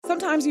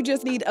Sometimes you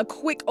just need a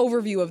quick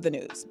overview of the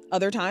news.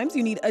 Other times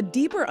you need a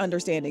deeper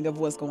understanding of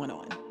what's going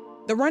on.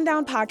 The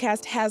Rundown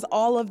podcast has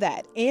all of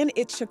that, and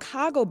it's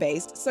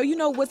Chicago-based, so you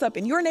know what's up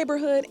in your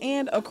neighborhood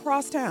and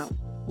across town.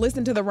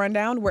 Listen to The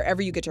Rundown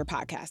wherever you get your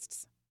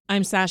podcasts.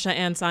 I'm Sasha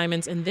Ann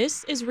Simons, and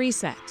this is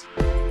Reset.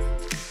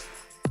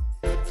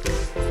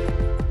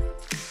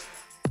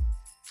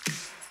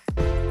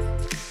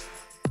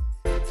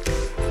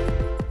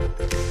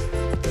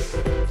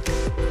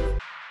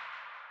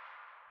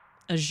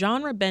 A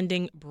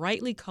genre-bending,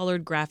 brightly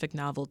colored graphic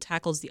novel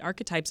tackles the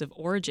archetypes of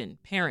origin,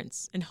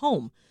 parents, and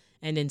home,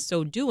 and in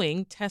so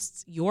doing,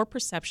 tests your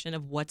perception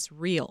of what's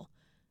real.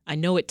 I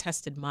know it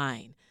tested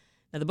mine.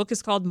 Now, the book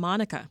is called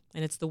Monica,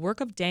 and it's the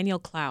work of Daniel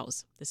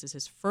Clowes. This is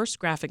his first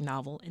graphic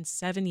novel in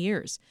 7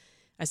 years.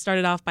 I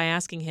started off by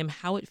asking him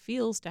how it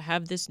feels to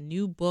have this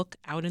new book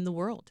out in the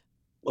world.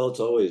 Well, it's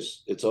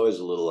always a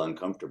little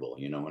uncomfortable.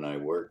 You know, when I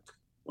work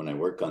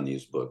on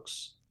these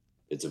books,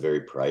 it's a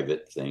very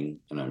private thing,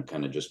 and I'm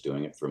kind of just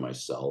doing it for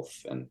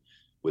myself. And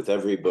with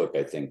every book,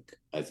 I think,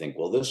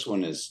 well, this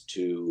one is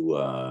too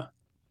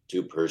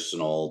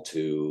personal,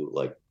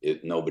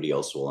 nobody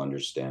else will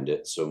understand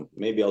it. So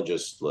maybe I'll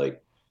just print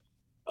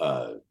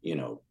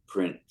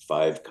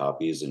 5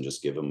 copies and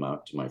just give them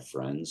out to my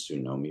friends who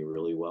know me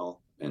really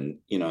well. And,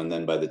 and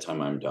then by the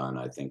time I'm done,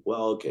 I think,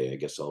 well, okay, I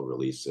guess I'll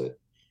release it.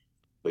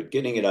 But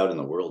getting it out in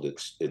the world,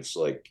 it's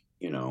like,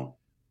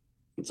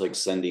 it's like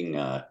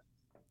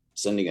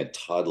sending a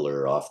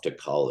toddler off to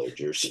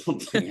college or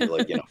something, or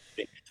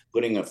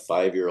putting a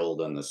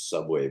 5-year-old on the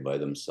subway by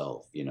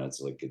themselves.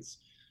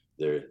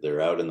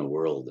 They're out in the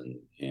world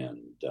and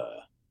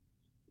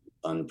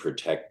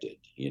unprotected.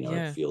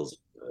 Yeah.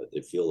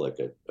 They feel like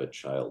a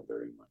child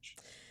very much.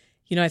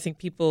 I think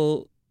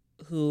people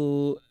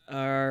who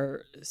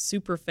are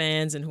super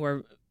fans and who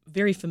are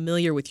very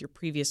familiar with your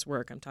previous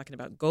work, I'm talking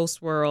about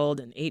Ghost World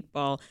and 8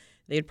 Ball,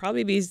 they'd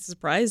probably be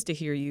surprised to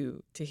hear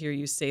you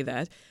say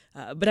that.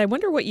 But I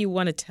wonder what you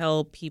want to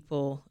tell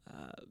people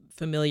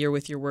familiar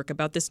with your work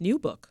about this new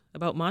book,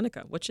 about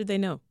Monica. What should they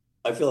know?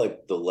 I feel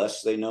like the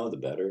less they know, the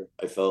better.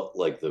 I felt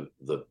like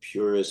the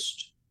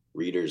purest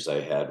readers I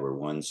had were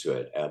ones who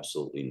had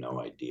absolutely no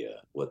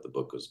idea what the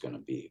book was going to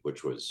be,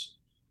 which was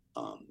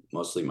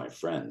mostly my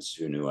friends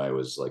who knew I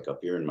was up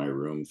here in my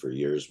room for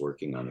years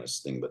working on this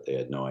thing, but they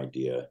had no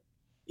idea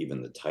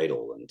even the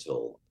title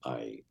until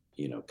I,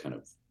 kind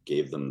of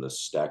gave them the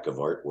stack of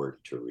artwork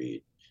to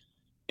read.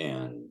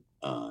 And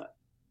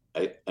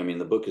I mean,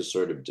 the book is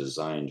sort of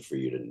designed for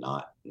you to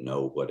not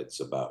know what it's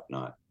about,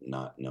 not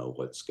know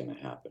what's going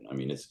to happen. I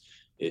mean,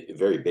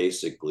 very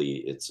basically,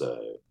 it's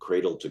a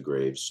cradle to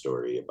grave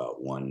story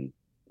about one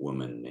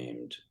woman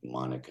named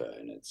Monica,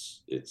 and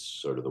it's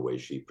sort of the way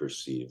she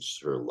perceives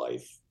her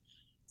life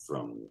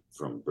from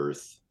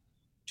birth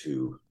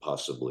to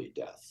possibly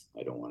death.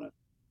 I don't want to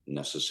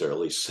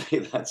necessarily say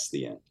that's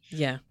the end.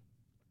 Yeah.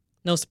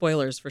 No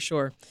spoilers for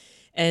sure.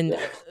 And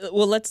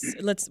well,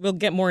 we'll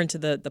get more into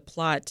the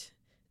plot,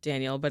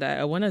 Daniel, but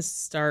I want to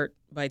start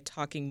by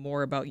talking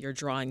more about your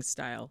drawing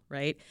style,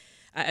 right?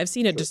 I've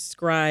seen it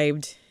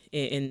described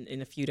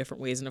in a few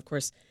different ways. And of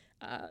course,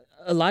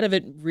 a lot of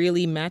it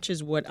really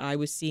matches what I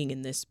was seeing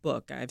in this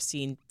book. I've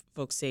seen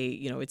folks say,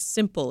 it's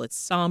simple, it's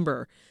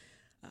somber.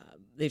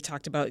 They've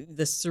talked about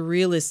the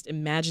surrealist,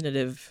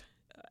 imaginative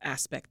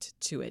aspect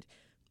to it.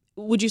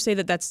 Would you say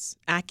that that's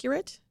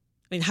accurate?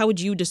 I mean, how would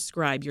you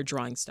describe your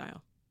drawing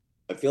style?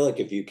 I feel like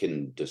if you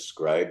can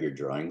describe your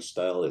drawing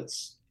style,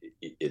 it's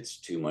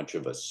too much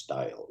of a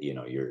style.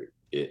 You're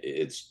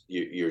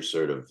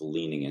sort of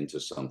leaning into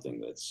something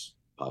that's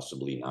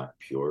possibly not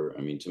pure.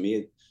 I mean, to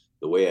me,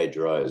 the way I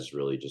draw is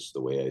really just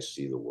the way I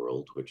see the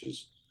world, which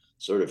is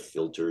sort of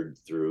filtered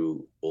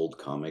through old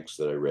comics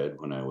that I read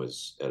when I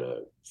was at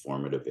a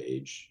formative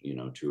age,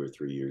 2 or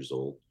 3 years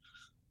old.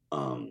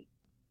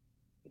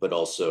 But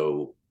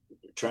also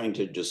trying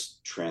to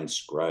just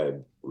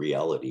transcribe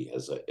reality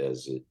as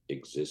it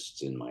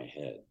exists in my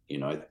head.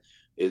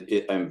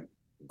 I'm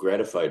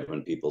gratified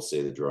when people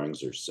say the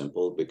drawings are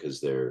simple,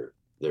 because they're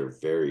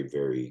very,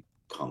 very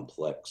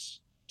complex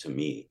to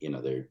me.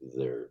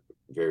 They're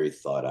very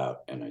thought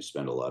out, and I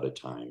spend a lot of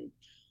time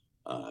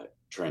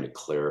trying to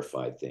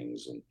clarify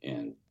things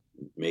and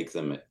make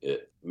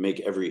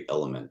every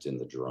element in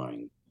the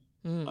drawing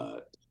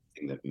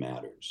thing that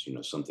matters.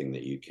 Something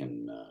that you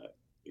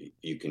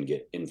can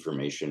get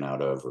information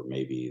out of, or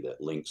maybe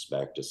that links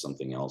back to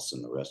something else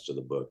in the rest of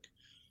the book.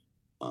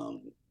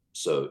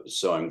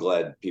 So I'm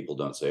glad people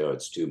don't say, oh,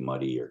 it's too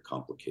muddy or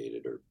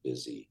complicated or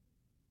busy.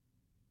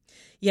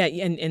 Yeah,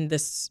 and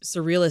this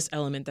surrealist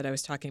element that I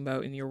was talking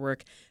about in your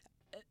work,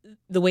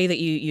 the way that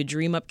you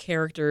dream up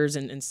characters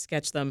and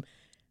sketch them,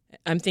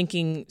 I'm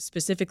thinking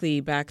specifically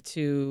back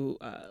to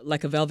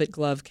Like a Velvet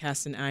Glove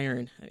Cast in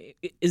Iron.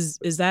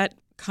 Is that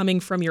coming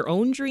from your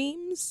own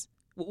dreams?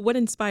 What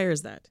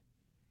inspires that?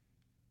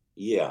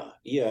 Yeah.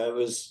 I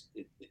was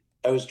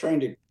trying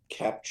to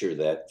capture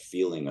that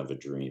feeling of a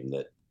dream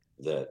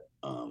that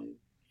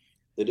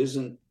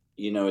isn't,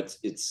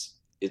 it's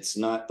it's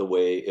not the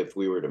way, if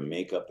we were to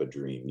make up a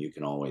dream, you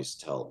can always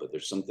tell, but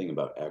there's something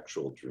about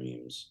actual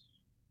dreams.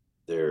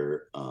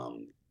 They're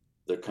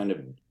kind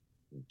of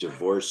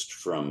divorced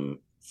from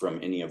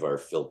any of our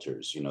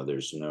filters.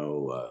 There's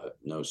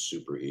no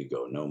super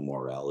ego, no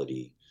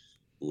morality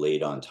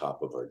laid on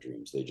top of our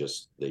dreams. They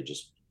just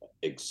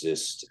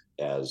exist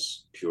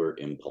as pure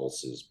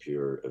impulses,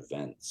 pure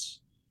events.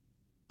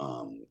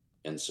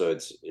 And so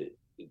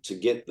to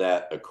get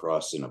that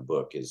across in a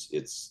book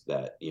it's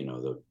that,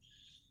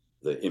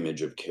 the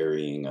image of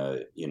carrying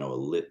a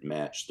lit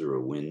match through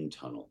a wind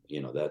tunnel.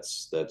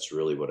 That's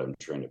really what I'm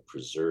trying to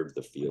preserve,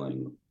 the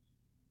feeling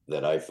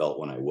that I felt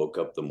when I woke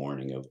up the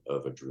morning of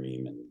a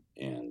dream,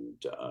 and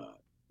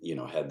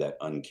had that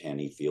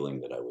uncanny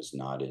feeling that I was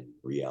not in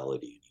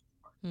reality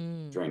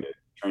anymore. Trying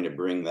to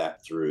bring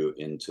that through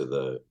into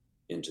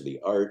the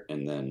art,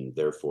 and then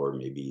therefore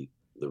maybe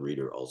the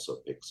reader also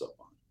picks up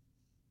on it.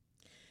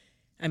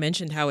 I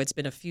mentioned how it's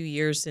been a few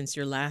years since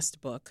your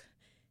last book,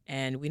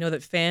 and we know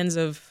that fans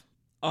of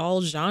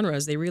all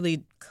genres, they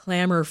really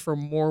clamor for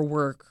more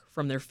work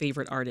from their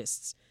favorite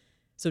artists.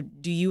 So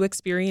do you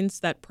experience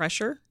that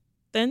pressure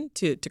then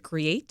to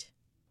create?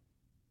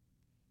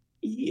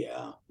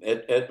 Yeah,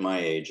 at my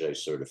age, I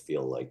sort of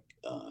feel like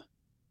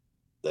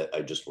that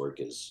I just work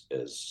as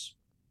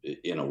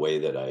in a way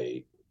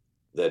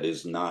that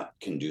is not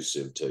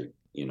conducive to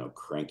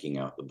cranking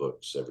out the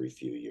books every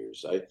few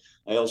years.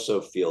 I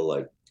also feel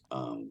like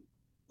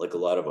a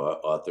lot of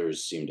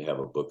authors seem to have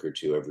a book or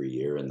two every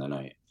year, and then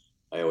I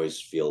always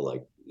feel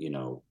like,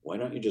 why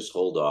don't you just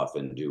hold off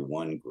and do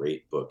one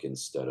great book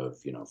instead of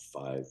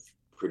 5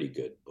 pretty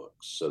good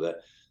books? So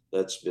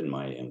that's been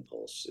my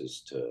impulse,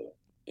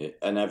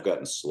 and I've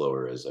gotten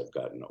slower as I've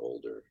gotten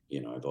older.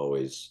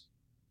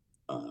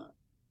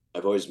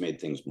 I've always made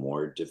things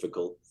more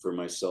difficult for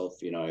myself.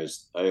 I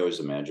always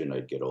imagined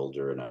I'd get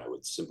older and I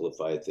would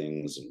simplify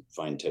things and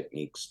find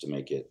techniques to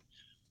make it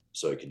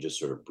so I could just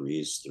sort of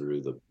breeze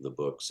through the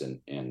books.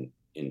 And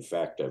in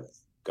fact, I've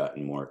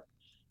gotten more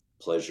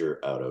pleasure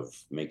out of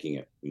making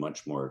it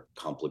much more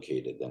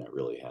complicated than it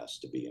really has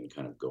to be, and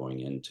kind of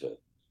going into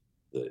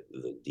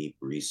the deep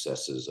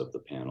recesses of the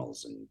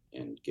panels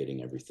and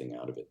getting everything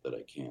out of it that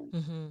I can.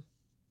 Mm-hmm.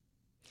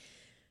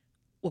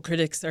 Well,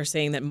 critics are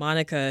saying that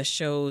Monica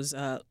shows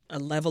a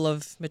level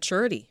of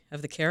maturity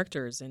of the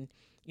characters and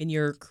in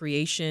your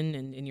creation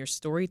and in your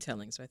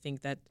storytelling. So I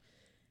think that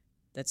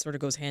sort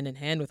of goes hand in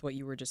hand with what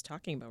you were just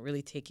talking about,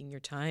 really taking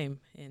your time.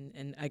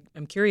 And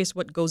I'm curious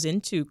what goes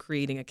into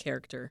creating a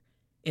character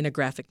in a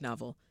graphic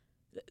novel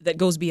that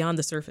goes beyond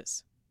the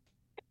surface.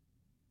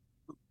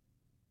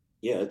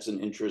 Yeah, it's an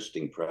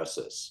interesting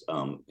process.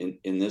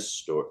 In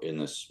this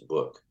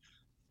book,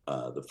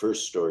 the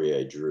first story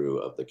I drew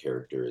of the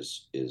character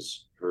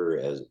is her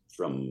as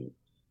from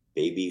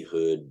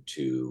babyhood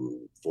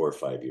to 4 or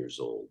 5 years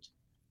old,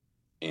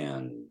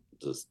 and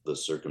the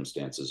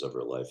circumstances of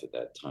her life at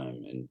that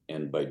time.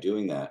 And by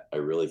doing that, I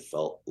really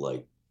felt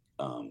like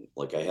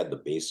I had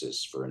the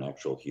basis for an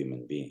actual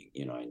human being.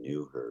 I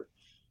knew her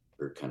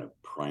kind of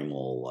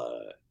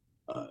primal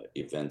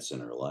events in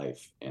her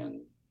life,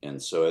 and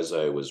so as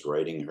I was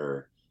writing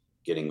her,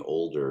 getting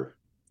older,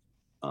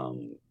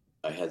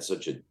 I had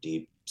such a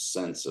deep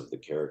sense of the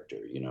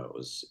character.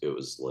 It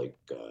was like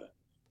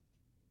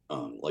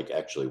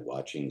actually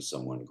watching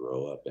someone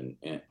grow up, and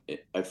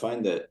I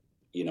find that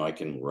I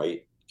can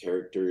write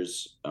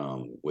characters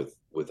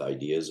with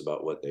ideas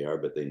about what they are,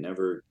 but they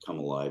never come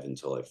alive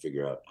until I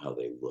figure out how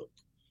they look.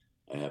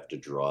 I have to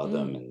draw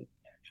them and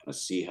kind of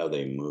see how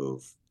they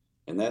move,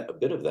 and that a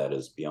bit of that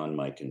is beyond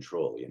my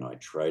control. I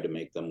try to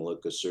make them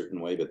look a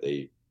certain way, but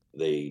they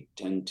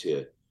tend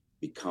to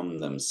become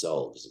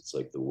themselves. It's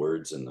like the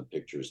words and the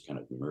pictures kind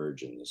of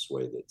merge in this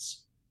way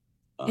that's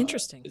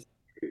Interesting.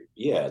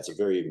 It's a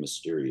very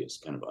mysterious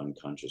kind of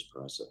unconscious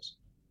process.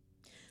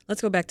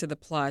 Let's go back to the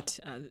plot.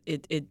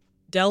 It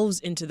delves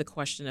into the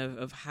question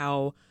of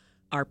how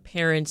our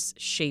parents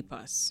shape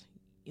us,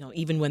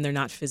 even when they're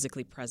not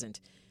physically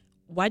present.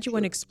 Why'd you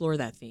want to explore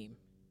that theme?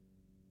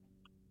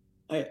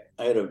 I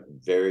had a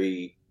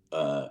very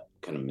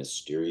kind of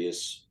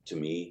mysterious, to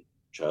me,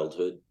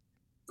 childhood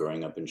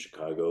growing up in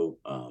Chicago.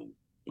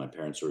 My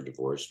parents were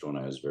divorced when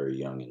I was very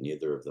young, and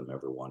neither of them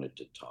ever wanted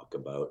to talk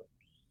about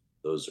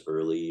those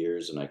early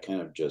years. And I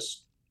kind of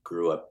just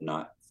grew up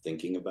not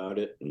thinking about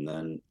it. And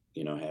then,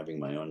 having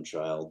my own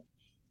child,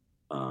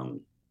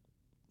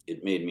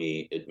 it made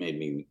me,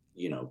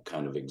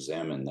 kind of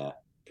examine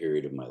that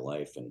period of my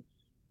life. And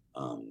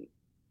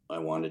I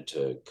wanted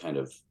to kind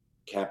of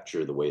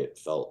capture the way it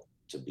felt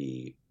to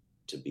be,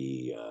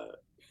 the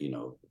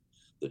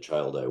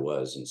child I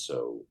was. And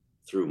so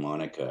through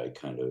Monica,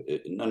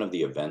 none of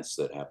the events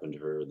that happened to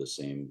her are the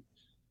same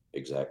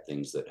exact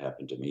things that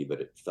happened to me,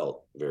 but it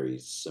felt very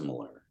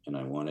similar. And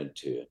I wanted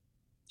to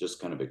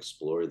just kind of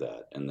explore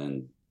that. And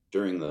then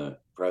during the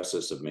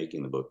process of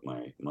making the book,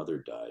 my mother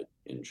died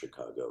in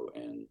Chicago,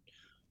 and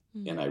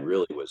I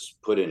really was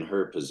put in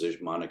her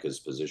position, Monica's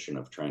position,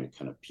 of trying to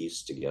kind of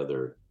piece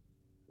together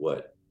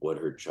what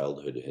her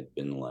childhood had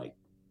been like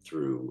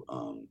through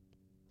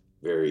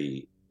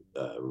very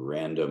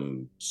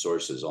random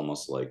sources,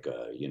 almost like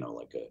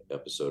like a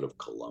episode of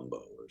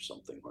Columbo or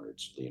something, where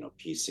it's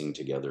piecing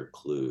together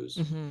clues.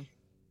 Mm-hmm.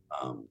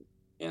 Um,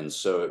 and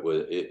so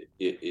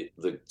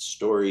the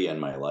story and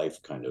my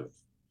life kind of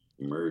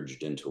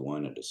merged into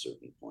one at a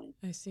certain point.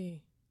 I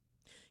see.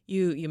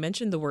 You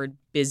mentioned the word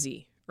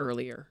busy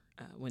earlier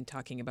when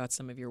talking about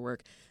some of your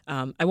work.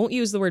 I won't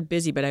use the word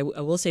busy, but I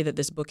will say that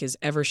this book is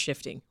ever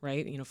shifting,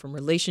 right? From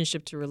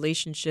relationship to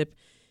relationship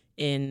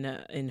in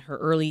her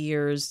early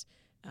years,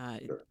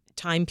 Sure.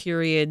 time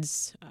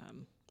periods.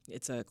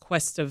 It's a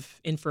quest of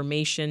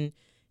information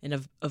and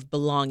of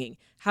belonging.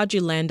 How'd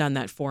you land on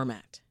that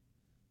format?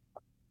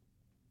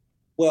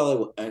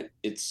 Well,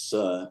 it's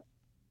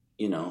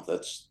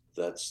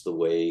that's the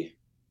way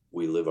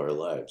we live our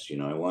lives.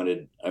 I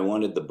wanted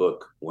the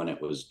book, when it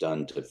was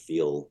done, to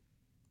feel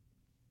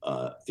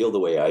the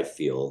way I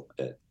feel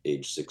at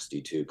age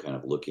 62, kind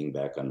of looking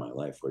back on my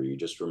life, where you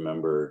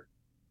remember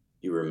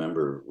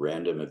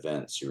random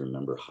events, you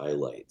remember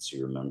highlights,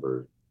 you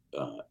remember,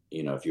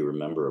 if you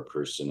remember a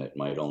person, it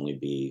might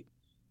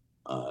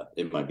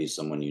be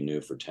someone you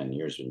knew for 10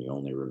 years and you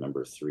only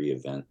remember 3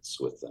 events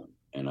with them.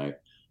 And I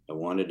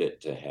wanted it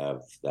to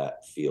have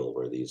that feel,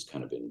 where these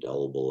kind of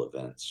indelible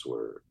events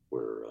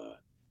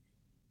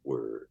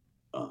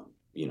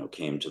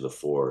came to the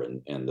fore,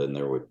 and then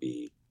there would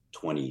be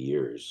 20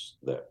 years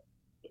that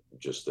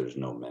just there's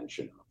no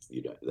mention of.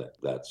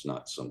 That's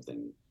not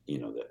something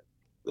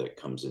that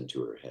comes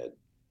into her head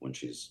when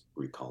she's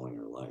recalling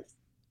her life.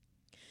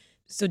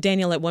 So,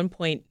 Daniel, at one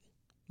point,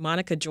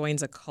 Monica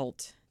joins a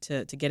cult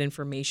to get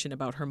information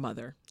about her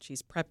mother.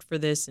 She's prepped for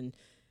this and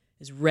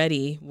is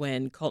ready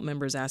when cult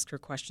members ask her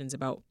questions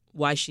about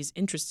why she's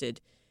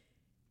interested.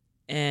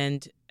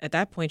 And at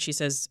that point, she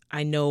says,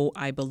 "I know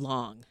I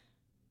belong."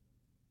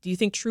 Do you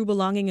think true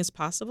belonging is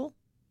possible?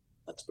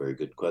 That's a very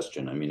good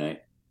question. I mean,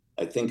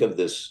 I think of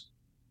this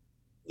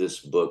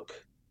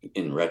book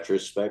in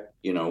retrospect.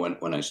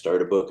 When I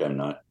start a book, I'm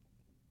not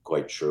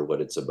quite sure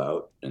what it's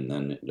about, and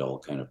then it all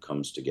kind of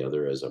comes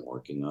together as I'm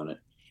working on it.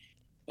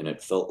 And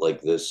it felt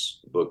like this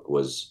book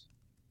was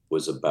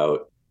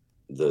about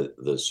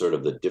the sort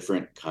of the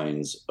different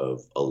kinds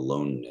of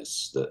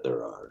aloneness that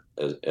there are,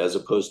 as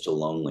opposed to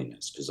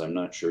loneliness, because I'm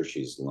not sure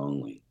she's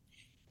lonely,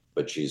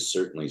 but she's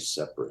certainly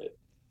separate.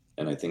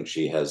 And I think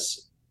she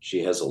has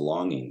a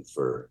longing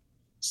for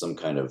some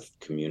kind of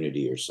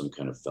community or some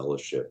kind of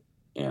fellowship.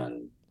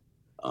 And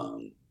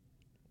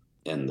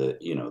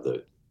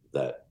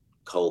that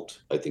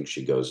cult, I think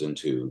she goes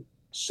into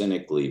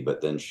cynically,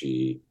 but then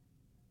she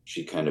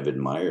kind of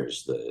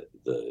admires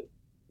the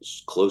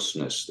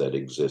closeness that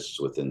exists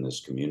within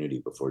this community,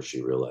 before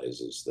she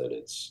realizes that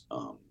it's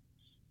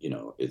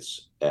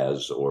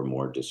as or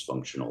more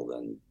dysfunctional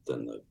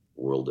than the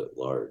world at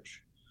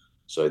large.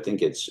 So I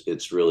think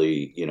it's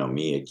really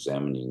me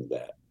examining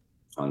that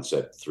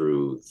concept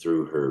through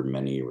her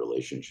many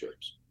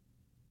relationships.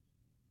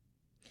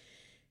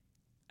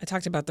 I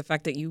talked about the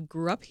fact that you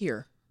grew up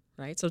here,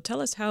 right? So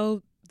tell us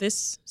how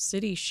this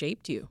city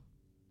shaped you.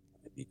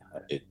 I mean,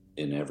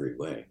 in every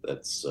way.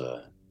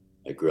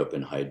 I grew up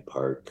in Hyde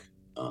Park,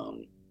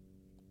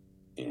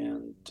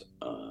 and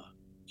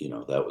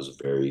that was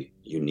a very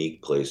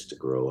unique place to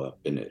grow up.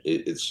 And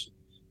it's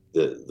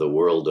the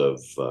world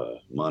of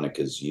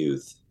Monica's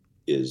youth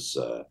is.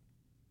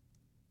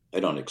 I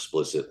don't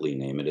explicitly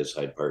name it as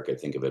Hyde Park. I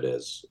think of it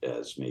as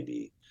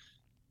maybe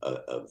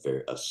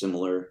a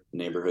similar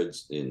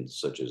neighborhoods, in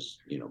such as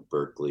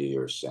Berkeley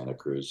or Santa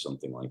Cruz,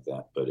 something like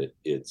that. But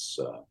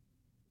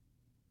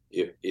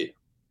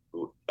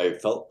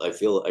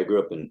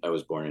I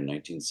was born in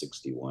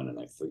 1961, and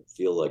I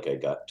feel like I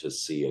got to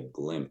see a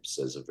glimpse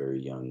as a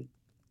very young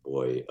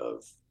boy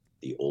of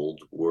the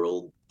old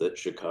world that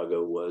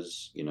Chicago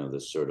was.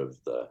 This sort of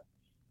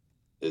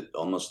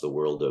almost the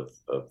world of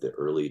the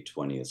early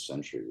 20th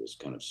century was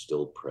kind of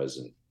still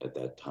present at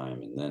that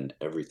time, and then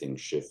everything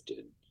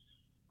shifted.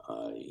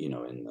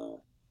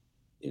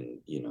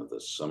 In the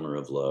summer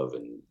of love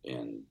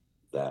and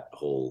that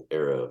whole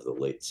era of the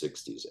late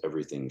 60s,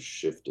 everything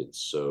shifted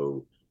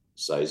so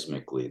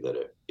seismically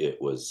that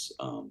it was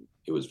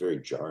very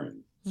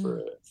jarring for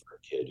a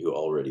kid who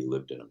already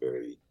lived in a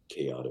very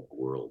chaotic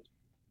world.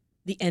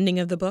 The ending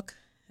of the book,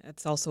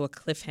 that's also a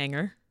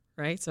cliffhanger,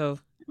 right? So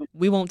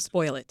we won't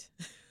spoil it.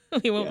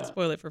 We won't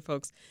spoil it for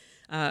folks.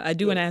 I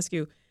do want to ask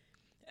you,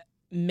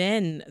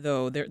 men,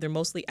 though, they're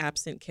mostly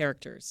absent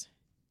characters.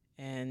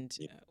 And,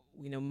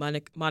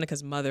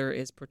 Monica's mother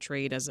is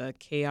portrayed as a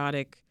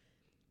chaotic,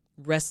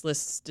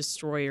 restless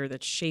destroyer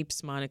that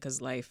shapes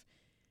Monica's life.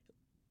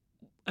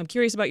 I'm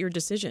curious about your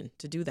decision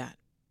to do that.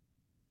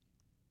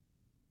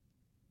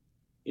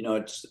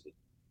 It's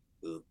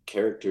the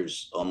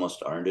characters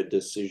almost aren't a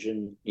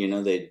decision.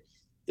 They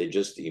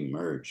just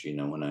emerge.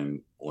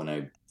 When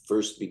I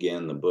first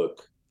began the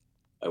book,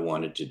 I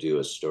wanted to do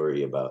a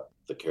story about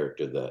the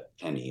character that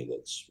Penny,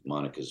 that's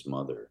Monica's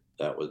mother.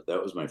 That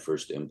was my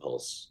first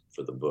impulse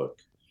for the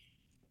book.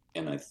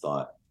 And I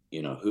thought,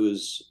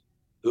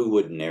 who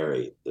would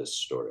narrate this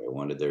story? I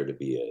wanted there to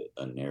be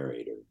a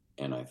narrator.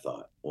 And I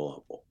thought,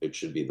 well, it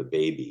should be the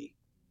baby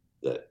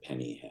that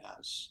Penny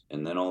has.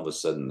 And then all of a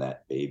sudden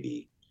that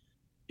baby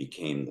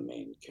became the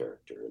main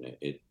character. And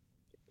it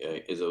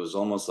was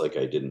almost like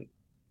I didn't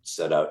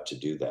set out to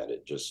do that.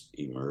 It just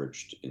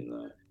emerged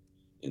in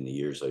the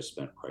years I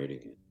spent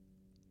writing it.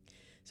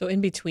 So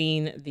in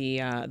between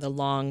the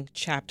long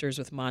chapters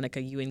with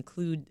Monica, you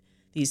include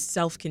these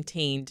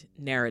self-contained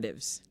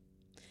narratives.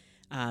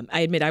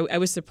 I admit I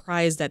was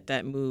surprised at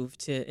that move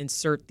to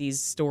insert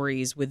these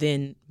stories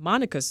within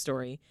Monica's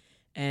story,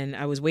 and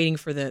I was waiting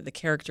for the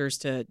characters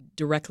to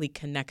directly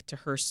connect to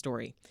her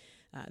story.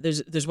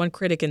 There's one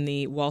critic in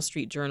the Wall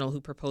Street Journal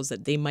who proposed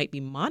that they might be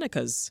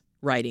Monica's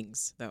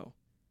writings, though.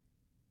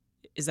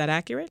 Is that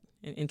accurate?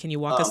 And can you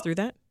walk us through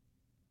that?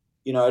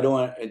 I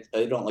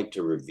don't like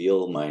to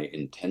reveal my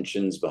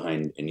intentions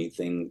behind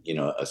anything,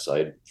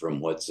 aside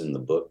from what's in the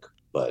book.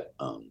 But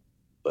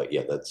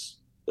yeah, that's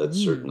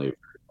certainly a very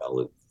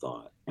valid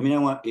thought. I mean, I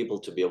want people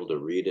to be able to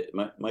read it.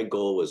 My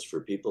goal was for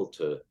people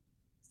to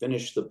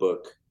finish the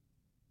book,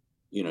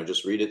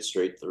 just read it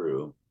straight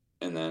through.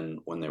 And then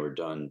when they were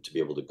done, to be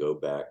able to go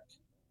back,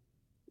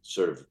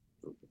 sort of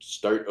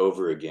start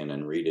over again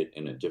and read it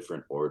in a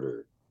different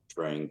order,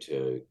 trying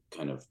to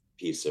kind of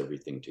piece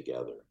everything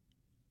together.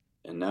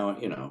 And now,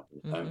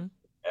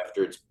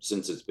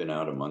 since it's been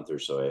out a month or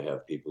so, I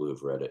have people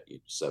who've read it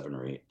 7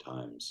 or 8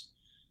 times,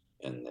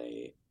 and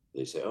they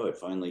say, "Oh, it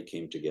finally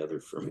came together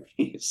for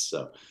me."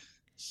 So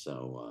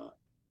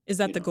is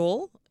that the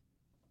goal?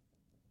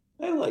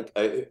 I'm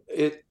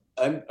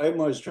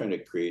always trying to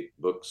create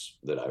books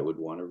that I would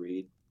want to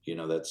read.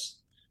 That's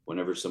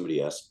whenever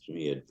somebody asks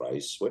me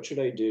advice, what should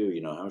I do?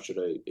 How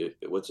should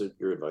what's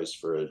your advice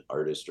for an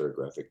artist or a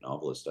graphic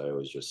novelist? I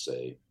always just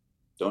say,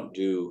 don't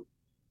do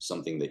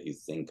something that you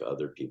think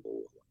other people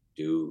will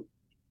do.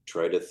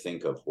 Try to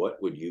think of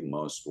what would you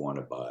most want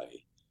to buy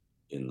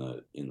in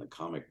the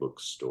comic book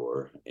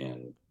store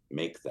and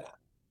make that.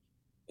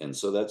 And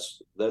so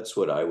that's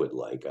what I would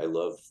like. I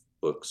love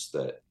books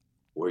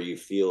where you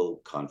feel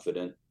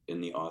confident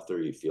in the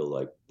author. You feel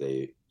like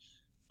that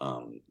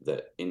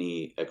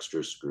any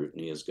extra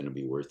scrutiny is going to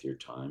be worth your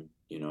time.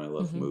 I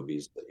love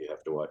movies that you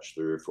have to watch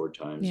 3 or 4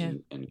 times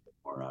and get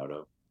more out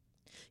of.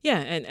 Yeah,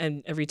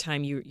 and every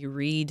time you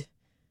read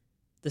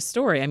the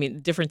story, I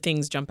mean, different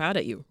things jump out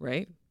at you,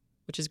 right?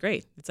 Which is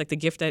great. It's like the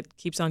gift that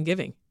keeps on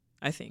giving,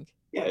 I think.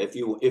 Yeah, if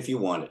you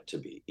want it to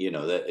be,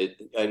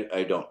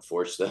 I don't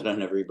force that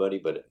on everybody,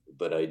 but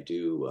I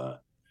do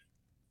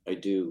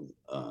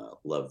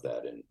love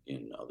that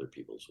in other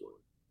people's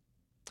work.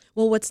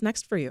 Well, what's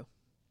next for you?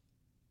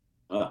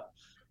 I've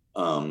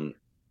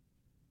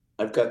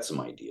got some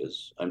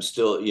ideas. I'm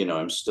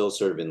still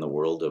sort of in the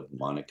world of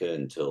Monica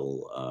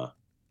until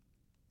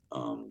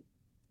I'm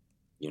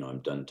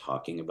done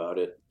talking about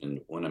it.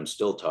 And when I'm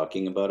still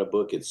talking about a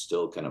book, it's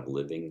still kind of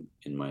living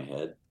in my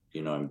head.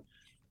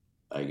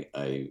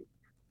 I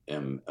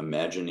am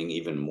imagining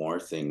even more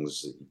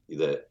things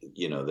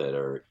that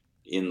are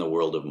in the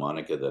world of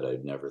Monica that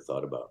I'd never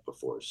thought about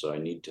before. So I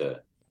need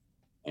to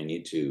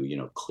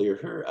clear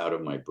her out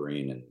of my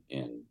brain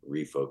and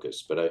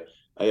refocus. But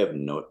I have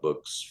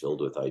notebooks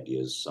filled with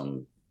ideas,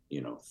 some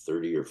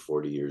 30 or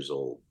 40 years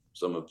old.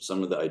 Some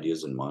of the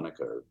ideas in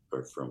Monica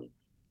are from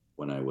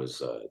when I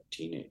was a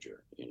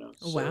teenager.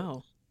 Oh,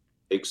 wow.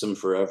 It takes them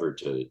forever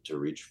to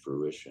reach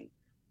fruition.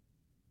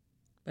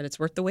 But it's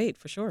worth the wait,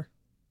 for sure.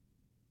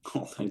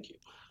 Oh, thank you.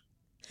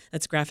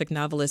 That's graphic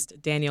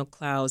novelist Daniel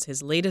Clowes.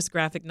 His latest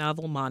graphic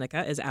novel,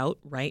 Monica, is out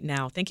right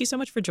now. Thank you so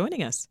much for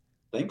joining us.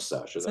 Thanks,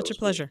 Sasha. Such a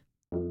pleasure.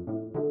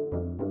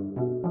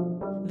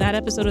 That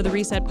episode of the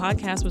Reset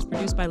Podcast was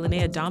produced by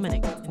Lynnea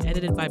Domienik and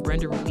edited by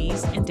Brenda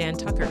Ruiz and Dan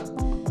Tucker.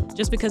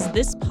 Just because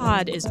this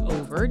pod is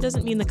over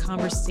doesn't mean the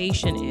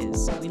conversation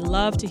is. We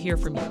love to hear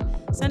from you.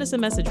 Send us a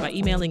message by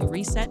emailing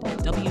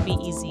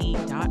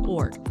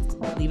reset@wbez.org.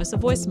 Leave us a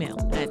voicemail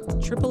at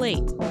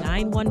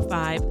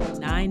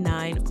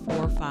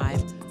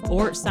 888-915-9945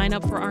 or sign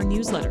up for our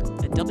newsletter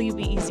at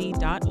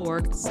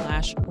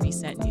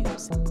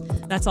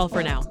wbez.org/resetnews. That's all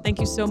for now. Thank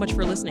you so much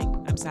for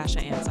listening. I'm Sasha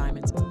Ann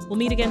Simons. We'll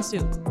meet again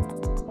soon.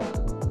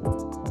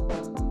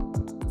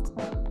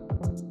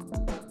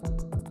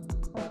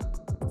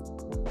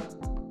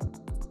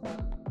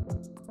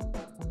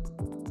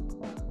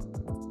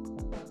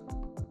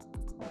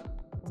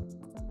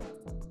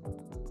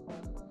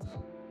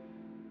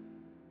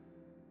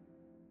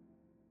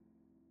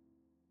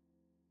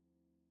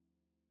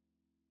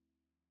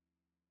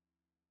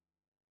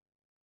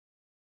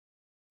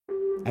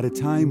 At a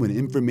time when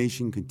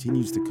information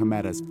continues to come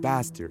at us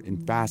faster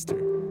and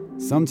faster,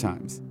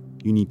 sometimes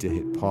you need to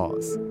hit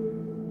pause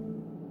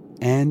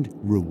and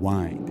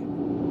rewind.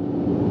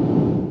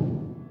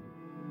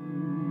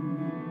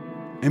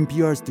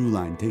 NPR's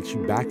Throughline takes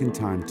you back in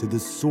time to the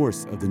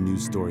source of the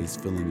news stories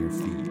filling your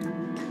feed.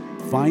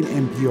 Find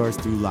NPR's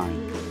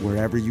Throughline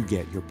wherever you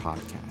get your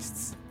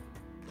podcasts.